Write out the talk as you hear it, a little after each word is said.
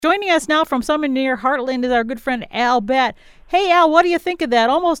Joining us now from somewhere near Heartland is our good friend Al Batt. Hey, Al, what do you think of that?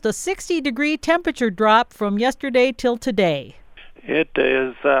 Almost a 60-degree temperature drop from yesterday till today. It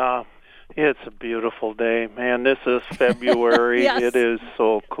is. It's a beautiful day, man. This is February. Yes. It is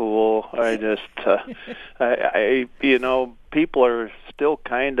so cool. I just, people are still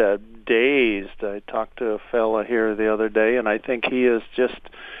kind of dazed. I talked to a fella here the other day, and I think he is just.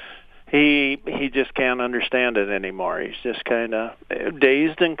 He just can't understand it anymore. He's just kind of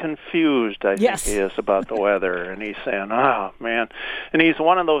dazed and confused, I think he is, about the weather. And he's saying, oh, man. And he's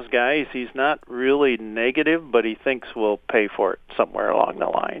one of those guys, he's not really negative, but he thinks we'll pay for it somewhere along the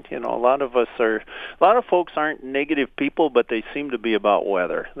line. You know, a lot of folks aren't negative people, but they seem to be about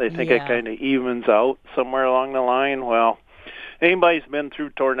weather. They think it kind of evens out somewhere along the line. Well, anybody's been through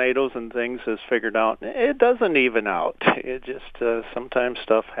tornadoes and things has figured out it doesn't even out. It just sometimes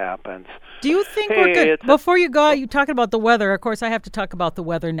stuff happens. Do you think we're good? Before you go out, you talking about the weather. Of course, I have to talk about the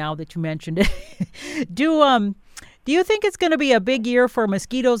weather now that you mentioned it. Do you think it's going to be a big year for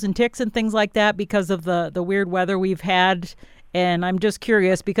mosquitoes and ticks and things like that because of the weird weather we've had? And I'm just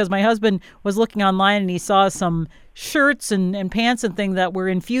curious because my husband was looking online and he saw some shirts and pants and things that were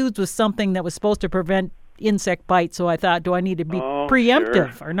infused with something that was supposed to prevent insect bite, so I thought, do I need to be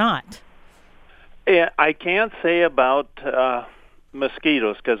preemptive or not? Yeah, I can't say about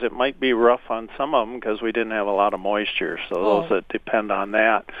mosquitoes because it might be rough on some of them because we didn't have a lot of moisture, so those that depend on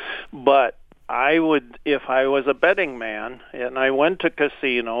that. But I would, if I was a betting man and I went to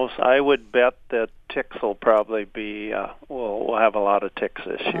casinos, I would bet that ticks will probably be, we'll have a lot of ticks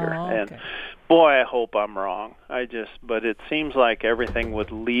this year. And boy, I hope I'm wrong. But it seems like everything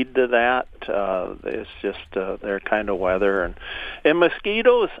would lead to that. It's just their kind of weather. And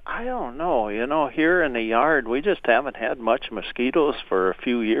mosquitoes, I don't know. You know, here in the yard, we just haven't had much mosquitoes for a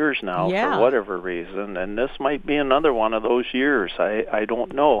few years now for whatever reason. And this might be another one of those years. I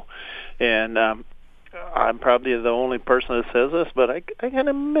don't know. And I'm probably the only person that says this, but I kind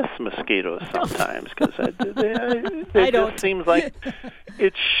of miss mosquitoes sometimes because it just seems like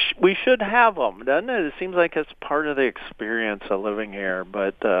we should have them, doesn't it? It seems like it's part of the experience of living here.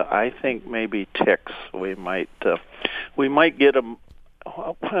 But I think maybe ticks we might get them.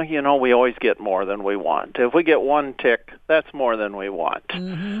 You know, we always get more than we want. If we get one tick, that's more than we want.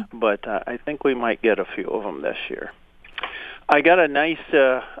 Mm-hmm. But I think we might get a few of them this year. I got a nice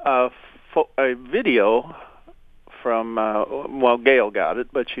a video from, Gail got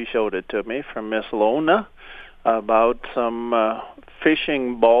it, but she showed it to me from Miss Lona about some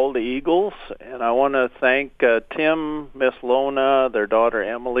fishing bald eagles. And I want to thank Tim, Miss Lona, their daughter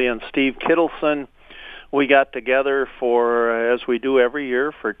Emily, and Steve Kittleson. We got together for, as we do every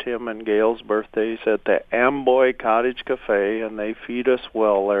year, for Tim and Gail's birthdays at the Amboy Cottage Cafe, and they feed us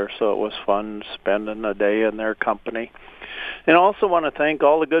well there, so it was fun spending a day in their company. And I also want to thank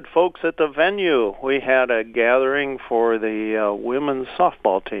all the good folks at the venue. We had a gathering for the women's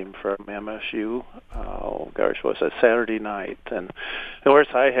softball team from MSU. Was a Saturday night. And, of course,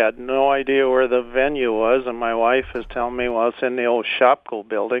 I had no idea where the venue was, and my wife is telling me, well, it's in the old Shopko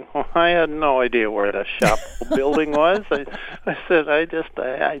building. Well, I had no idea where the Shopko building was. I said,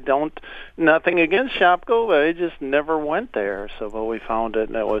 I don't, nothing against Shopko, but I just never went there. But we found it,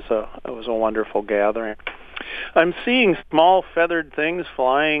 and it was a wonderful gathering. I'm seeing small feathered things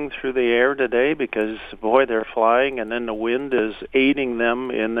flying through the air today because, boy, they're flying, and then the wind is aiding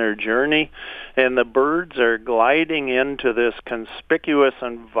them in their journey, and the birds are gliding into this conspicuous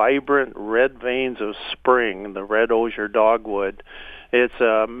and vibrant red veins of spring, the red osier dogwood. It's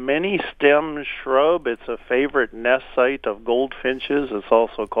a many-stem shrub. It's a favorite nest site of goldfinches. It's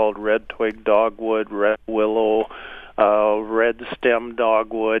also called red twig dogwood, red willow, red stem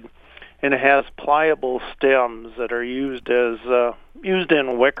dogwood. And it has pliable stems that are used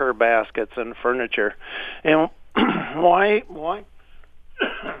in wicker baskets and furniture. And why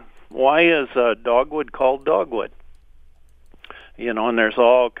is dogwood called dogwood? You know, and there's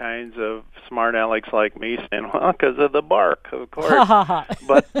all kinds of smart alecks like me saying, well, because of the bark, of course.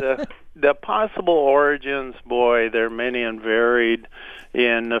 But the possible origins, boy, they're many and varied.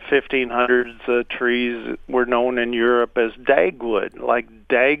 In the 1500s, trees were known in Europe as dagwood, like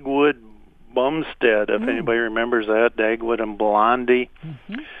Dagwood Bumstead, if anybody remembers that, Dagwood and Blondie.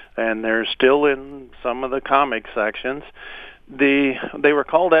 Mm-hmm. And they're still in some of the comic sections. They were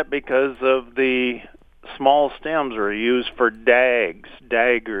called that because of the small stems were used for dags,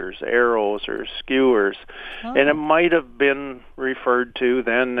 daggers, arrows, or skewers. Oh. And it might have been referred to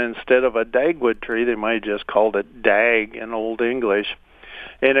then, instead of a dagwood tree, they might have just called it dag in Old English.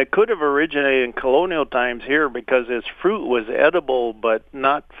 And it could have originated in colonial times here because its fruit was edible but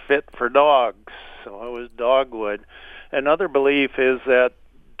not fit for dogs. So it was dogwood. Another belief is that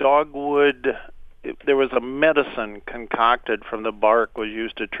dogwood, there was a medicine concocted from the bark was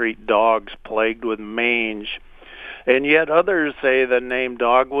used to treat dogs plagued with mange. And yet others say the name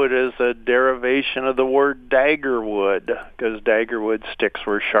dogwood is a derivation of the word daggerwood, because daggerwood sticks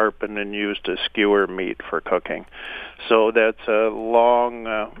were sharpened and used to skewer meat for cooking. So that's a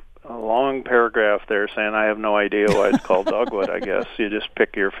long paragraph there saying I have no idea why it's called dogwood. I guess you just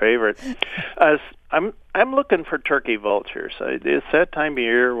pick your favorite. I'm looking for turkey vultures. It's that time of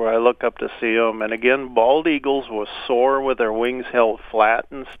year where I look up to see them. And again, bald eagles will soar with their wings held flat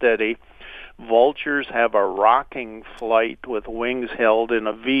and steady. Vultures have a rocking flight with wings held in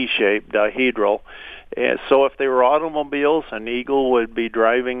a V-shape, dihedral. So if they were automobiles, an eagle would be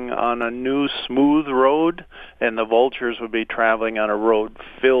driving on a new smooth road, and the vultures would be traveling on a road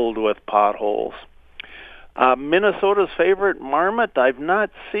filled with potholes. Minnesota's favorite marmot, I've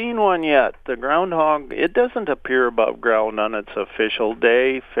not seen one yet. The groundhog, it doesn't appear above ground on its official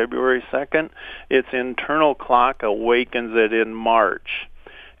day, February 2nd. Its internal clock awakens it in March.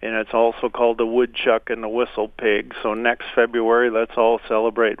 And it's also called the woodchuck and the whistle pig. So next February, let's all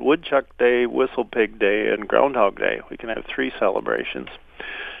celebrate Woodchuck Day, Whistle Pig Day, and Groundhog Day. We can have 3 celebrations.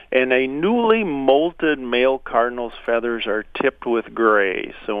 And a newly molted male cardinal's feathers are tipped with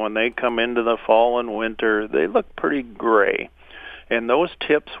gray. So when they come into the fall and winter, they look pretty gray. And those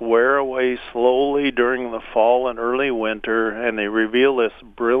tips wear away slowly during the fall and early winter, and they reveal this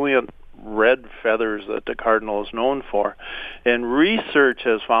brilliant red feathers that the cardinal is known for. And research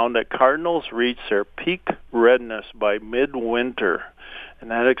has found that cardinals reach their peak redness by midwinter.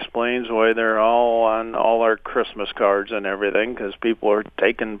 And that explains why they're all on all our Christmas cards and everything, because people are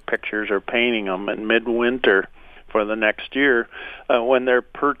taking pictures or painting them in midwinter for the next year when they're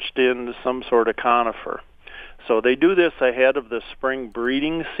perched in some sort of conifer. So they do this ahead of the spring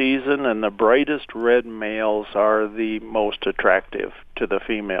breeding season, and the brightest red males are the most attractive to the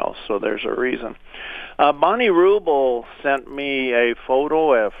females. So there's a reason. Bonnie Rubel sent me a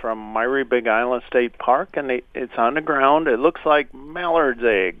photo from Myrie Big Island State Park, and it's on the ground. It looks like mallard's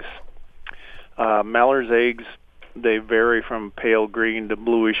eggs. Mallard's eggs, they vary from pale green to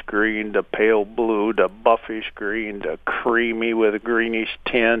bluish green to pale blue to buffish green to creamy with a greenish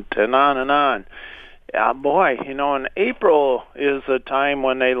tint, and on and on. Boy, in April is the time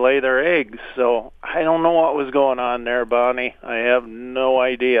when they lay their eggs, so I don't know what was going on there, Bonnie. I have no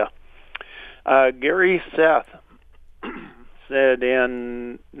idea. Gary Seth said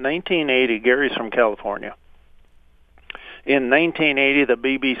in 1980, Gary's from California. In 1980, the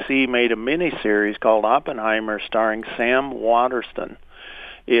BBC made a miniseries called Oppenheimer starring Sam Waterston.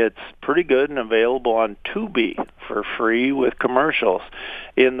 It's pretty good and available on Tubi for free with commercials.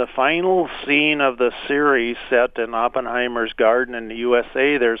 In the final scene of the series set in Oppenheimer's garden in the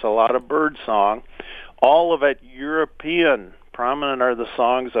USA, there's a lot of bird song, all of it European. Prominent are the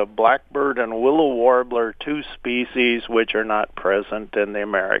songs of blackbird and willow warbler, 2 species which are not present in the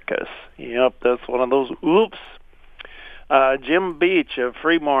Americas. Yep, that's one of those oops. Jim Beach of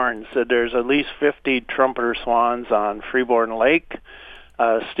Freeborn said there's at least 50 trumpeter swans on Freeborn Lake.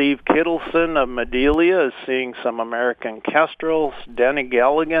 Steve Kittleson of Madelia is seeing some American kestrels. Denny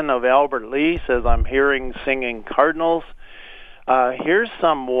Galligan of Albert Lee says, I'm hearing singing cardinals. Here's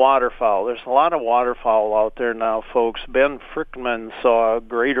some waterfowl. There's a lot of waterfowl out there now, folks. Ben Frickman saw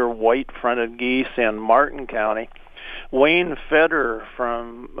greater white-fronted geese in Martin County. Wayne Feder,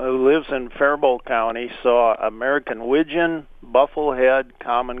 who lives in Faribault County, saw American widgeon, bufflehead,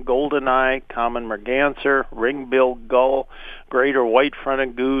 common goldeneye, common merganser, ring-billed gull, greater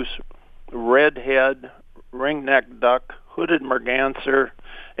white-fronted goose, redhead, ring-necked duck, hooded merganser,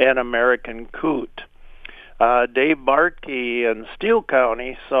 and American coot. Dave Bartkey in Steele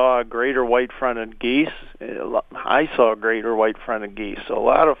County saw greater white-fronted geese. I saw greater white-fronted geese. So a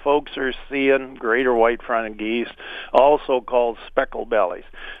lot of folks are seeing greater white-fronted geese, also called speckled bellies.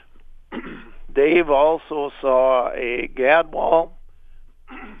 Dave also saw a gadwall,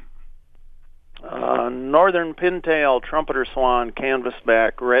 northern pintail, trumpeter swan,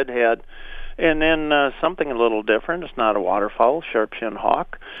 canvasback, redhead, and then something a little different. It's not a waterfowl, sharp-shinned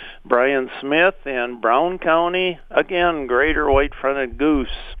hawk. Brian Smith in Brown County, again, greater white-fronted goose,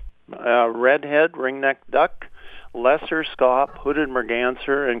 redhead, ring-necked duck, lesser scaup, hooded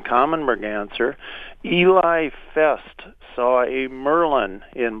merganser, and common merganser. Eli Fest saw a merlin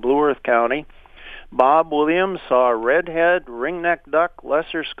in Blue Earth County. Bob Williams saw a redhead, ring-necked duck,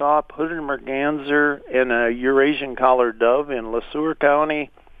 lesser scaup, hooded merganser, and a Eurasian collared dove in Le Sueur County.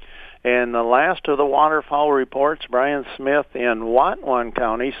 And the last of the waterfowl reports, Brian Smith in Whatwan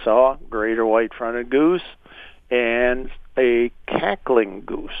County saw greater white-fronted goose and a cackling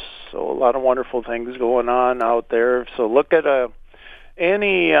goose. So a lot of wonderful things going on out there. So look at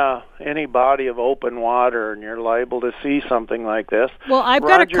any body of open water, and you're liable to see something like this. Well, I've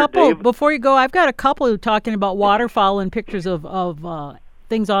got a couple. Before you go, I've got a couple who talking about waterfowl and pictures of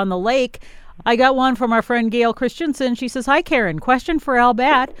things on the lake. I got one from our friend Gail Christensen. She says, "Hi, Karen. Question for Al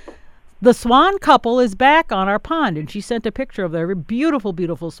Batt. The swan couple is back on our pond," and she sent a picture of their beautiful,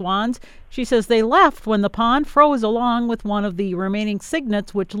 beautiful swans. She says they left when the pond froze along with one of the remaining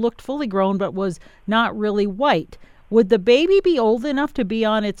cygnets, which looked fully grown but was not really white. Would the baby be old enough to be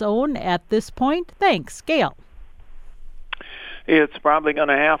on its own at this point? Thanks, Gail. It's probably going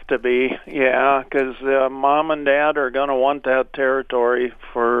to have to be, yeah, because Mom and Dad are going to want that territory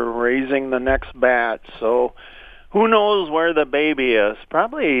for raising the next bat. So who knows where the baby is?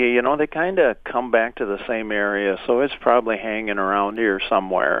 Probably, they kind of come back to the same area, so it's probably hanging around here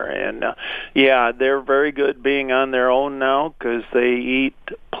somewhere. And, yeah, they're very good being on their own now because they eat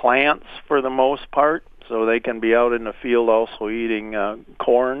plants for the most part. So they can be out in the field also eating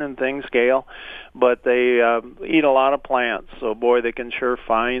corn and things, Gail. But they eat a lot of plants. So, boy, they can sure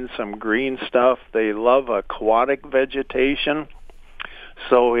find some green stuff. They love aquatic vegetation.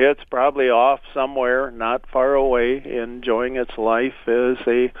 So it's probably off somewhere, not far away, enjoying its life as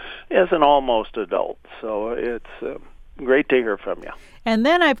an almost adult. So it's great to hear from you. And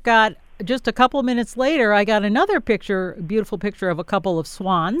then I've got, just a couple minutes later, I got another picture, beautiful picture of a couple of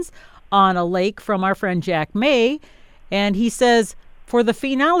swans on a lake from our friend Jack May. And he says, for the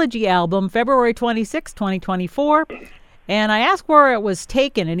Phenology album, February 26, 2024. And I asked where it was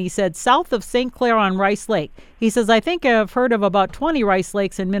taken, and he said south of St. Clair on Rice Lake. He says, I think I've heard of about 20 rice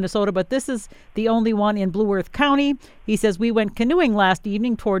lakes in Minnesota, but this is the only one in Blue Earth County. He says, we went canoeing last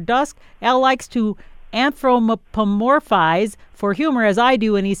evening toward dusk. Al likes to anthropomorphize for humor as I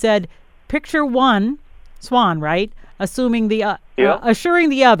do, and he said, picture one, swan, right? Assuring the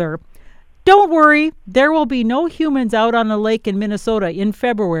other, don't worry, there will be no humans out on the lake in Minnesota in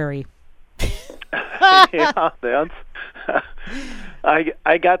February. Yeah, that's...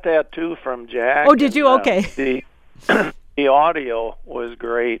 I got that too from Jack. Oh, did you? Okay. The audio was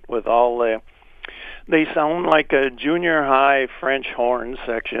great with all they sound like a junior high French horn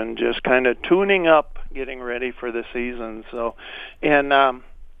section, just kind of tuning up, getting ready for the season. So, and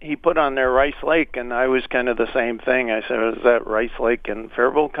he put on there Rice Lake, and I was kind of the same thing. I said, is that Rice Lake in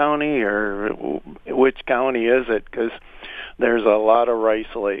Faribault County, or which county is it? Because there's a lot of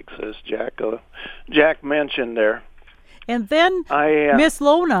rice lakes, as Jack mentioned there. And then Miss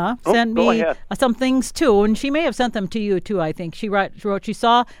Lona sent me some things too, and she may have sent them to you too, I think. She wrote she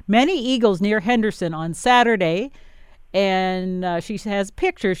saw many eagles near Henderson on Saturday, and she has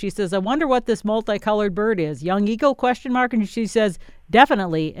pictures. She says, I wonder what this multicolored bird is. Young eagle, ? And she says,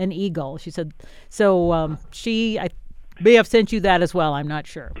 definitely an eagle. She said, so I may have sent you that as well. I'm not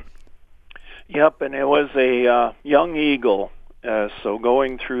sure. Yep, and it was a young eagle. So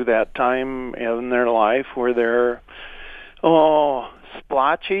going through that time in their life where they're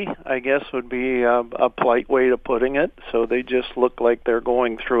splotchy, I guess would be a polite way to putting it. So they just look like they're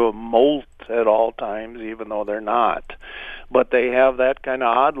going through a molt at all times, even though they're not. But they have that kind of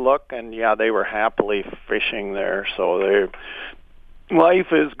odd look, and yeah, they were happily fishing there. So their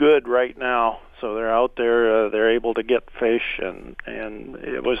life is good right now. So they're out there, they're able to get fish, and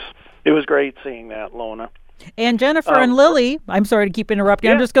it was great seeing that, Lona. And Jennifer and Lily, I'm sorry to keep interrupting.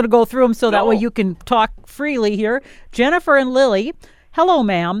 Yeah. I'm just going to go through them so that way you can talk freely here. Jennifer and Lily, hello,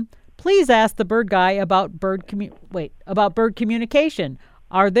 ma'am. Please ask the bird guy about bird communication.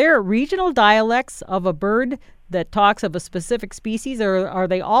 Are there regional dialects of a bird that talks of a specific species, or are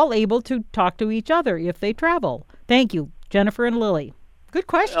they all able to talk to each other if they travel? Thank you, Jennifer and Lily. Good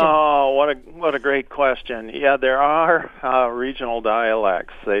question. Oh, what a great question. Yeah, there are regional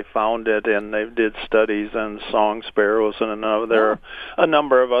dialects. They found it, and they did studies on song sparrows and a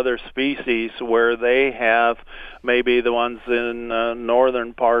number of other species where they have, maybe the ones in the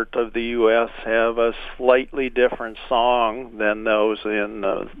northern part of the U.S. have a slightly different song than those in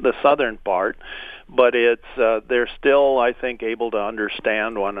the southern part. But they're still, I think, able to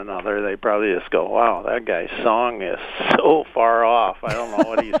understand one another. They probably just go, wow, that guy's song is so far off. I don't know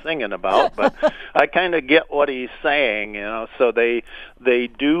what he's singing about, but I kind of get what he's saying, So they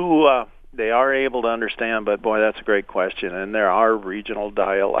are able to understand, but boy, that's a great question. And there are regional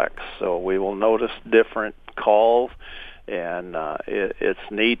dialects, so we will notice different calls. And it's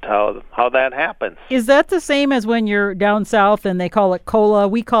neat how that happens. Is that the same as when you're down south and they call it cola?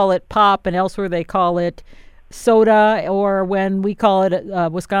 We call it pop, and elsewhere they call it soda. Or when we call it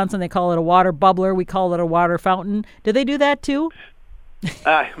Wisconsin, they call it a water bubbler. We call it a water fountain. Do they do that too?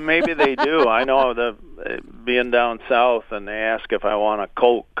 Maybe they do. I know being down south, and they ask if I want a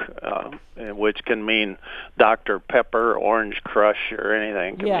Coke, which can mean Dr. Pepper, Orange Crush, or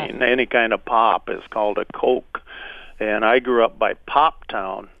anything. It can mean any kind of pop is called a Coke. And I grew up by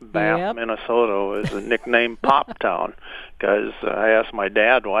Poptown. Bath, Minnesota is a nickname Poptown, because I asked my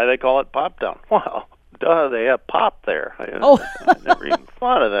dad why they call it Poptown. Well, duh, they have pop there. I never even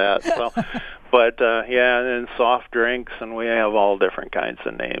thought of that. So, but and soft drinks, and we have all different kinds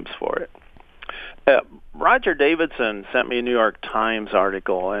of names for it. Roger Davidson sent me a New York Times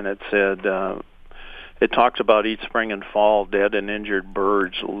article, and it said it talks about each spring and fall, dead and injured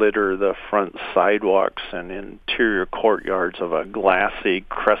birds litter the front sidewalks and interior courtyards of a glassy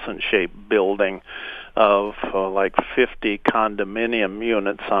crescent-shaped building of like 50 condominium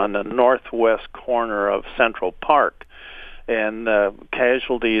units on the northwest corner of Central Park. And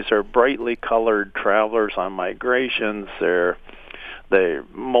casualties are brightly colored travelers on migrations. They're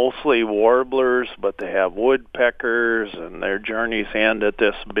mostly warblers, but they have woodpeckers, and their journeys end at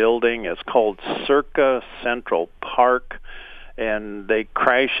this building. It's called Circa Central Park, and they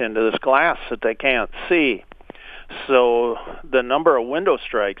crash into this glass that they can't see. So the number of window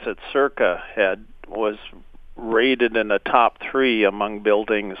strikes at Circa was rated in the top 3 among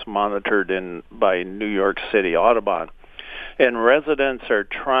buildings monitored by New York City Audubon. And residents are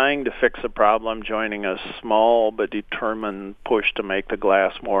trying to fix the problem, joining a small but determined push to make the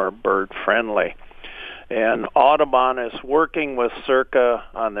glass more bird-friendly. And Audubon is working with Circa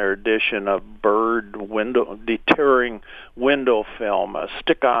on their edition of deterring window film, a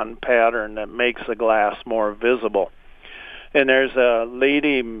stick-on pattern that makes the glass more visible. And there's a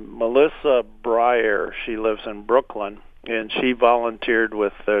lady, Melissa Breyer. She lives in Brooklyn, and she volunteered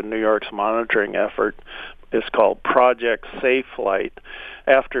with New York's monitoring effort. It's called Project Safe Flight,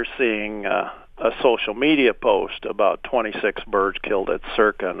 after seeing a social media post about 26 birds killed at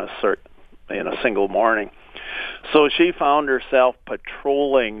Circa in a single morning. So she found herself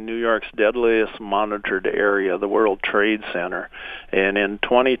patrolling New York's deadliest monitored area, the World Trade Center. And in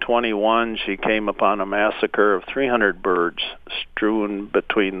 2021, she came upon a massacre of 300 birds strewn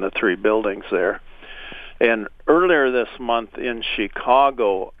between the 3 buildings there. And earlier this month in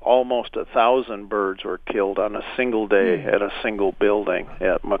Chicago, almost 1,000 birds were killed on a single day at a single building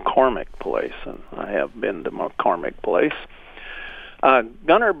at McCormick Place. And I have been to McCormick Place.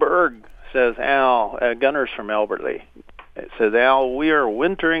 Gunnar Berg says, Al, Gunnar's from Albertley. It says, Al, we are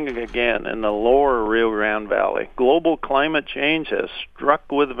wintering again in the lower Rio Grande Valley. Global climate change has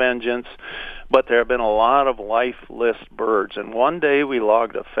struck with vengeance, but there have been a lot of lifeless birds. And one day we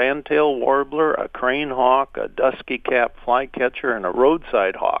logged a fantail warbler, a crane hawk, a dusky cap flycatcher, and a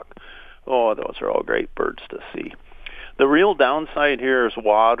roadside hawk. Oh, those are all great birds to see. The real downside here is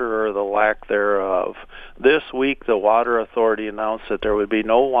water, or the lack thereof. This week, the Water Authority announced that there would be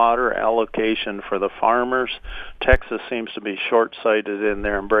no water allocation for the farmers. Texas seems to be short-sighted in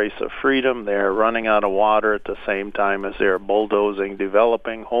their embrace of freedom. They are running out of water at the same time as they are bulldozing,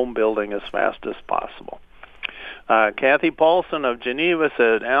 developing home building as fast as possible. Kathy Paulson of Geneva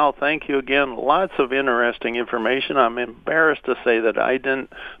said, Al, thank you again. Lots of interesting information. I'm embarrassed to say that I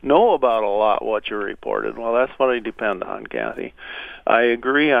didn't know about a lot what you reported. Well, that's what I depend on, Kathy. I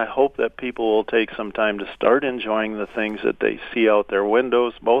agree. I hope that people will take some time to start enjoying the things that they see out their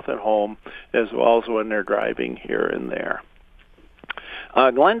windows, both at home as well as when they're driving here and there.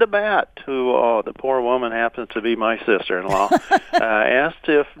 Glenda Batt, who, the poor woman happens to be my sister-in-law, asked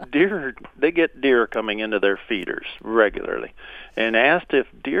if they get deer coming into their feeders regularly, and asked if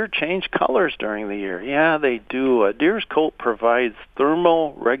deer change colors during the year. Yeah, they do. A deer's coat provides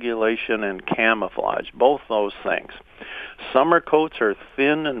thermal regulation and camouflage, both those things. Summer coats are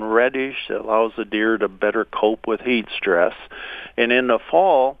thin and reddish. It allows the deer to better cope with heat stress. And in the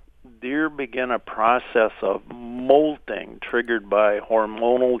fall, deer begin a process of molting triggered by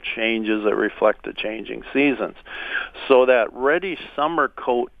hormonal changes that reflect the changing seasons. So that reddish summer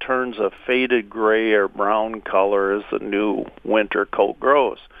coat turns a faded gray or brown color as the new winter coat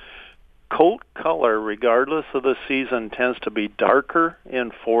grows. Coat color, regardless of the season, tends to be darker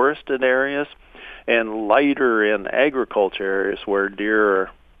in forested areas and lighter in agriculture areas where deer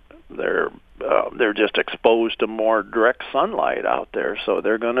they're just exposed to more direct sunlight out there, so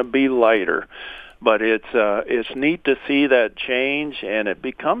they're going to be lighter. But it's neat to see that change, and it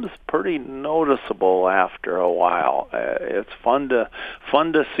becomes pretty noticeable after a while. It's fun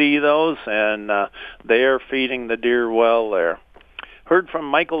to see those, and they are feeding the deer well there. Heard from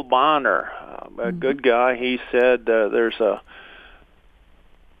Michael Bonner, a good guy. He said there's a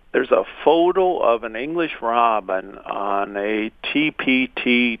photo of an English robin on a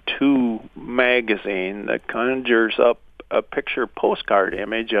TPT2 magazine that conjures up a picture postcard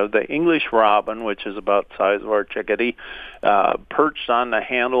image of the English robin, which is about the size of our chickadee, perched on the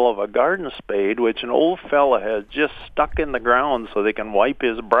handle of a garden spade, which an old fella has just stuck in the ground so they can wipe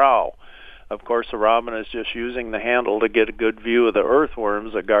his brow. Of course, the robin is just using the handle to get a good view of the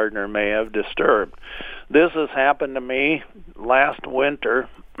earthworms the gardener may have disturbed. This has happened to me last winter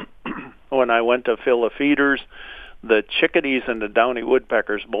when I went to fill the feeders. The chickadees and the downy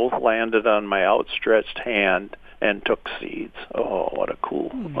woodpeckers both landed on my outstretched hand and took seeds. Oh, what a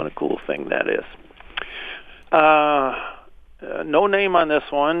cool thing that is. No name on this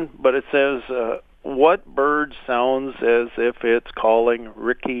one, but it says, what bird sounds as if it's calling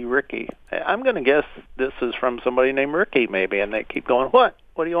Ricky, Ricky? I'm going to guess this is from somebody named Ricky, maybe, and they keep going, what?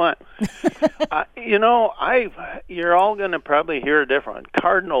 What do you want? You're all going to probably hear a different one.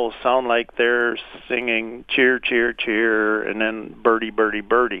 Cardinals sound like they're singing cheer, cheer, cheer, and then birdie, birdie,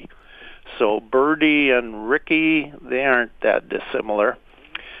 birdie. So Birdie and Ricky, they aren't that dissimilar.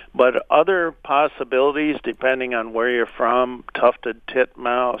 But other possibilities, depending on where you're from, tufted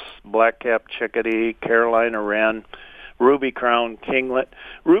titmouse, black-capped chickadee, Carolina wren, ruby-crowned kinglet.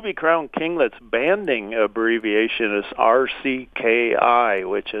 Ruby-crowned kinglet's banding abbreviation is RCKI,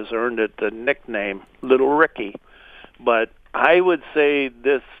 which has earned it the nickname Little Ricky. But I would say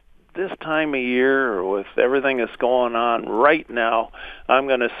this time of year, with everything that's going on right now, I'm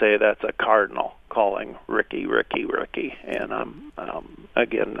going to say that's a cardinal calling Ricky, Ricky, Ricky. And I'm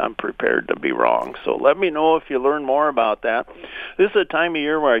prepared to be wrong. So let me know if you learn more about that. This is a time of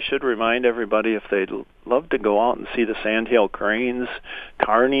year where I should remind everybody, if they'd love to go out and see the sandhill cranes,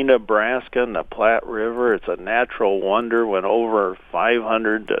 Kearney, Nebraska, and the Platte River. It's a natural wonder when over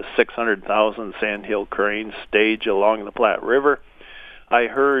 500 to 600,000 sandhill cranes stage along the Platte River. I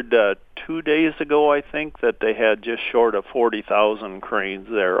heard 2 days ago, I think, that they had just short of 40,000 cranes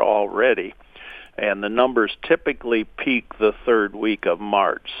there already. And the numbers typically peak the third week of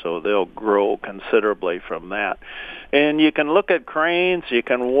March, so they'll grow considerably from that. And you can look at cranes. You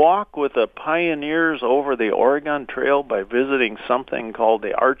can walk with the pioneers over the Oregon Trail by visiting something called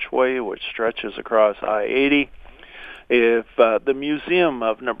the Archway, which stretches across I-80. If the Museum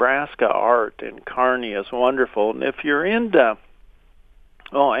of Nebraska Art in Kearney is wonderful, and if you're into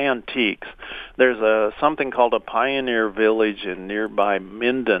antiques, there's something called a Pioneer Village in nearby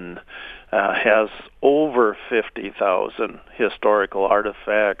Minden. Has over 50,000 historical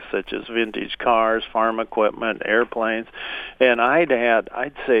artifacts, such as vintage cars, farm equipment, airplanes, and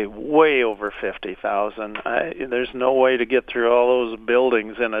I'd say way over 50,000. There's no way to get through all those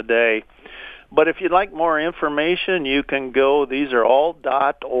buildings in a day. But if you'd like more information, you can go, these are all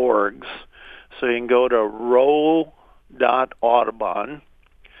 .orgs, so you can go to row.audubon,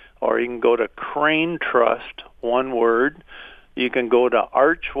 or you can go to Crane Trust, one word. You can go to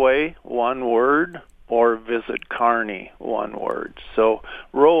Archway, one word, or visit Kearney, one word. So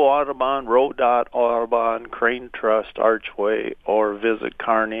Row Audubon, row.audubon, Crane Trust, Archway, or visit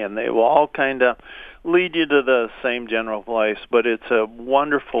Kearney, and they will all kind of lead you to the same general place. But it's a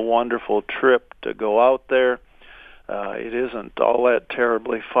wonderful, wonderful trip to go out there. It isn't all that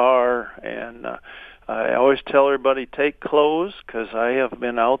terribly far, and I always tell everybody, take clothes, because I have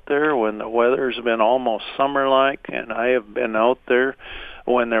been out there when the weather's been almost summer-like, and I have been out there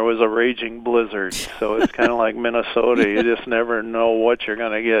when there was a raging blizzard. So it's kind of like Minnesota. You just never know what you're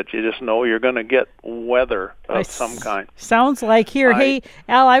going to get. You just know you're going to get weather of some kind. Sounds like here. Hey,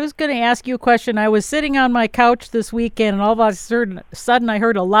 Al, I was going to ask you a question. I was sitting on my couch this weekend, and all of a sudden I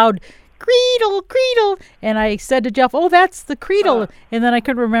heard a loud creedle, creedle, and I said to Jeff, oh, that's the creedle, and then I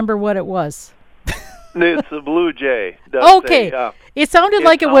couldn't remember what it was. It's the blue jay. Okay. It sounded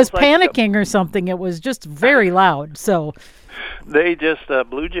like it was panicking or something. It was just very loud. So they just,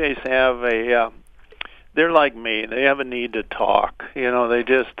 blue jays have they're like me. They have a need to talk. They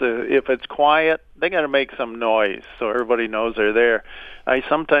just, if it's quiet, they got to make some noise so everybody knows they're there. I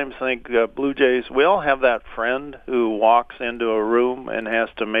sometimes think blue jays, we all have that friend who walks into a room and has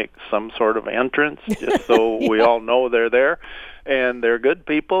to make some sort of entrance just so we all know they're there. And they're good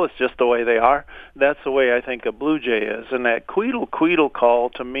people. It's just the way they are. That's the way I think a blue jay is. And that queedle, queedle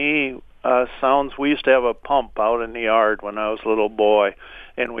call, to me, sounds, we used to have a pump out in the yard when I was a little boy,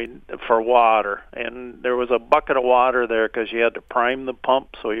 and for water. And there was a bucket of water there because you had to prime the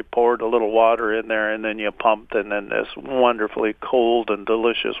pump, so you poured a little water in there, and then you pumped, and then this wonderfully cold and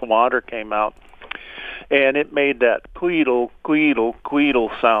delicious water came out. And it made that queedle, queedle,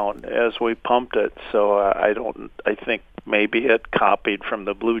 queedle sound as we pumped it. So I think maybe it copied from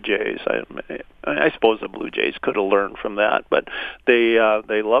the blue jays. I suppose the blue jays could have learned from that, but they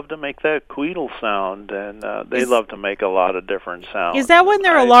love to make that queedle sound, and they love to make a lot of different sounds. Is that when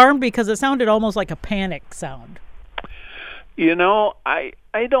they're alarmed? Because it sounded almost like a panic sound. I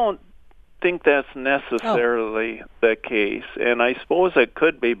don't think that's necessarily the case, and I suppose it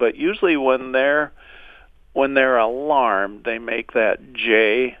could be, but usually when they're alarmed, they make that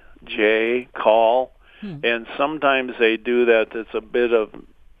J call, and sometimes they do that. That's a bit of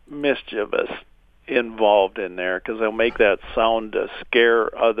mischievous involved in there because they'll make that sound to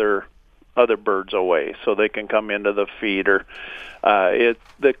scare other birds away, so they can come into the feeder. The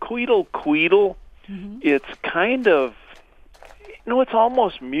queedle. It's kind of, it's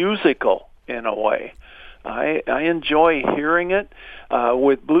almost musical in a way. I enjoy hearing it.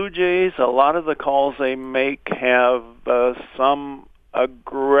 With blue jays, a lot of the calls they make have some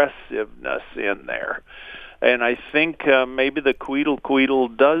aggressiveness in there. And I think maybe the queedle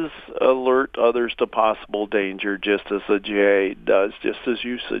does alert others to possible danger, just as the jay does, just as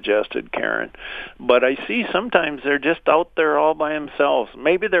you suggested, Karen. But I see sometimes they're just out there all by themselves.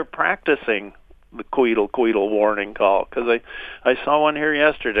 Maybe they're practicing the queedle warning call, because I saw one here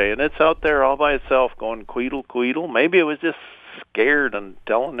yesterday, and it's out there all by itself going queedle. Maybe it was just scared and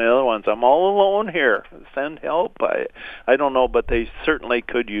telling the other ones, I'm all alone here, send help. I don't know, but they certainly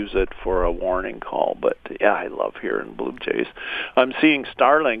could use it for a warning call. But yeah, I love hearing blue jays. I'm seeing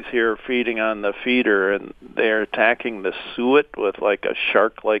starlings here feeding on the feeder, and they're attacking the suet with like a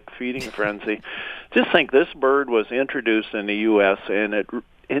shark-like feeding frenzy. Just think, this bird was introduced in the U.S., and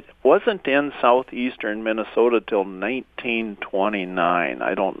it wasn't in southeastern Minnesota till 1929.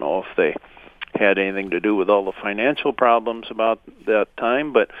 I don't know if they had anything to do with all the financial problems about that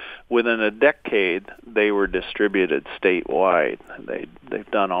time, but within a decade, they were distributed statewide.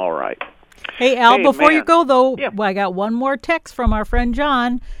 They've done all right. Hey, Al, before you go, though, yeah. I got one more text from our friend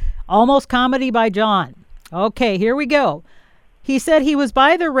John, Almost Comedy by John. Okay, here we go. He said he was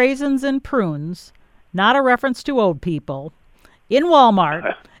by the Raisins and Prunes, not a reference to old people, in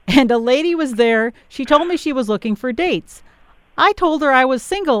Walmart, and a lady was there. She told me she was looking for dates. I told her I was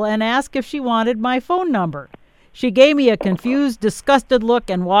single and asked if she wanted my phone number. She gave me a confused, disgusted look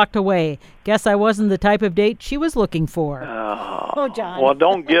and walked away. Guess I wasn't the type of date she was looking for. Oh, John. Well,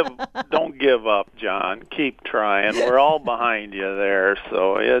 don't give up, John. Keep trying. We're all behind you there.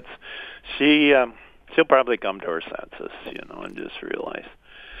 So she'll probably come to her senses, and just realize.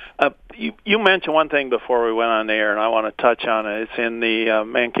 You mentioned one thing before we went on the air, and I want to touch on it. It's in the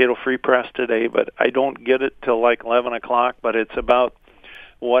Mankato Free Press today, but I don't get it till like 11 o'clock, but it's about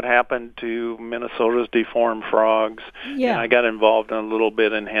what happened to Minnesota's deformed frogs. Yeah. And I got involved in a little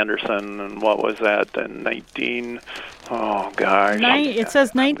bit in Henderson, and what was that, in it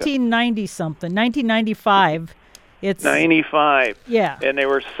says 1990-something, 1995. It's 95. Yeah. And they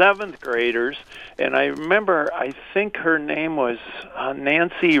were 7th graders. And I remember, I think her name was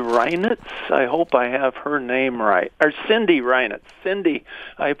Nancy Reinitz. I hope I have her name right. Or Cindy Reinitz. Cindy,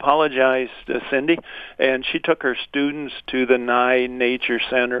 I apologize to Cindy. And she took her students to the Nye Nature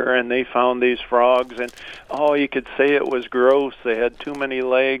Center, and they found these frogs. And, you could say it was gross. They had too many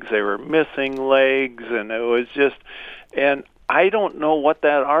legs. They were missing legs. And it was just... And I don't know what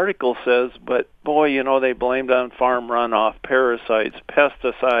that article says, but boy, they blamed on farm runoff, parasites,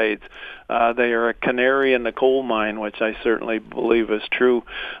 pesticides. They are a canary in the coal mine, which I certainly believe is true.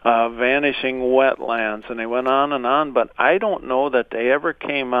 Vanishing wetlands, and they went on, but I don't know that they ever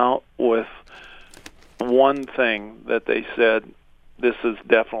came out with one thing that they said, this is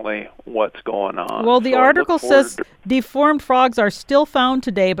definitely what's going on. Well, the article says deformed frogs are still found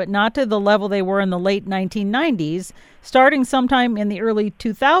today, but not to the level they were in the late 1990s. Starting sometime in the early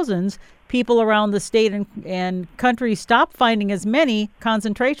 2000s, people around the state and country stopped finding as many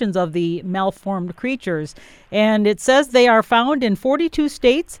concentrations of the malformed creatures. And it says they are found in 42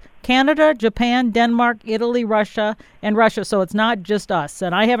 states, Canada, Japan, Denmark, Italy, Russia. So it's not just us.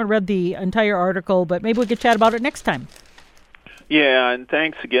 And I haven't read the entire article, but maybe we could chat about it next time. Yeah, and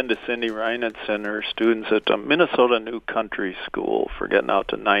thanks again to Cindy Reinitz and her students at the Minnesota New Country School for getting out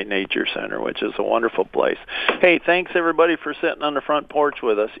to Nye Nature Center, which is a wonderful place. Hey, thanks everybody for sitting on the front porch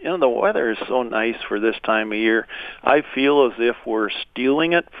with us. The weather is so nice for this time of year. I feel as if we're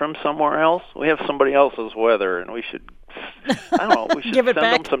stealing it from somewhere else. We have somebody else's weather, and we should... we should send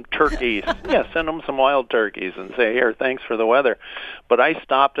them some turkeys. Yeah, send them some wild turkeys and say, here, thanks for the weather. But I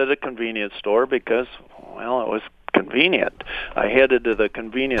stopped at a convenience store because, it was convenient. I headed to the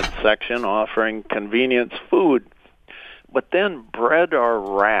convenience section offering convenience food. But then bread or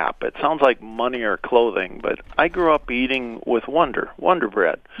wrap. It sounds like money or clothing, but I grew up eating with Wonder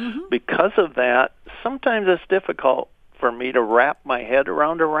Bread. Mm-hmm. Because of that, sometimes it's difficult for me to wrap my head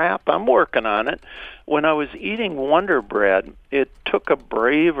around a wrap. I'm working on it. When I was eating Wonder Bread, it took a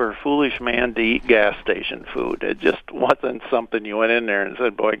brave or foolish man to eat gas station food. It just wasn't something you went in there and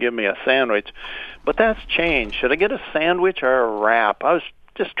said, boy, give me a sandwich. But that's changed. Should I get a sandwich or a wrap? I was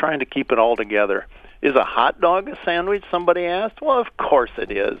just trying to keep it all together. Is a hot dog a sandwich, somebody asked? Well, of course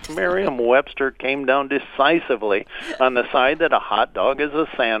it is. Merriam-Webster came down decisively on the side that a hot dog is a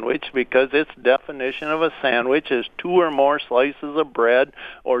sandwich because its definition of a sandwich is 2 or more slices of bread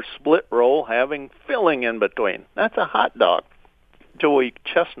or split roll having filling in between. That's a hot dog. Joey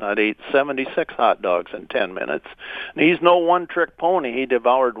Chestnut ate 76 hot dogs in 10 minutes. And he's no one-trick pony. He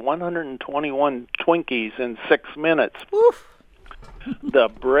devoured 121 Twinkies in 6 minutes. Oof. The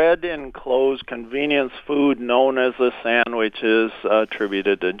bread-enclosed convenience food known as a sandwich is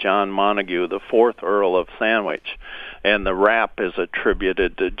attributed to John Montague, the 4th Earl of Sandwich, and the wrap is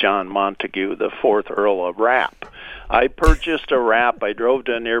attributed to John Montague, the 4th Earl of Wrap. I purchased a wrap. I drove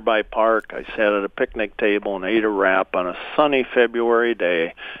to a nearby park. I sat at a picnic table and ate a wrap on a sunny February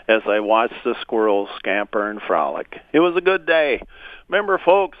day as I watched the squirrels scamper and frolic. It was a good day. Remember,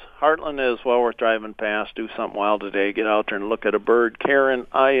 folks, Heartland is well worth driving past. Do something wild today. Get out there and look at a bird. Karen,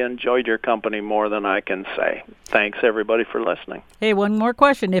 I enjoyed your company more than I can say. Thanks, everybody, for listening. Hey, one more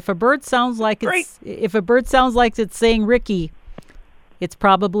question. If a bird sounds like it's saying Ricky, it's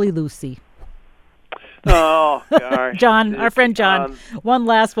probably Lucy. Oh, gosh. John, our friend John. One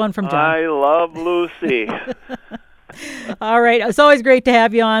last one from John. I love Lucy. All right. It's always great to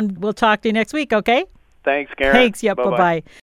have you on. We'll talk to you next week, okay? Thanks, Karen. Thanks. Yep. Bye-bye.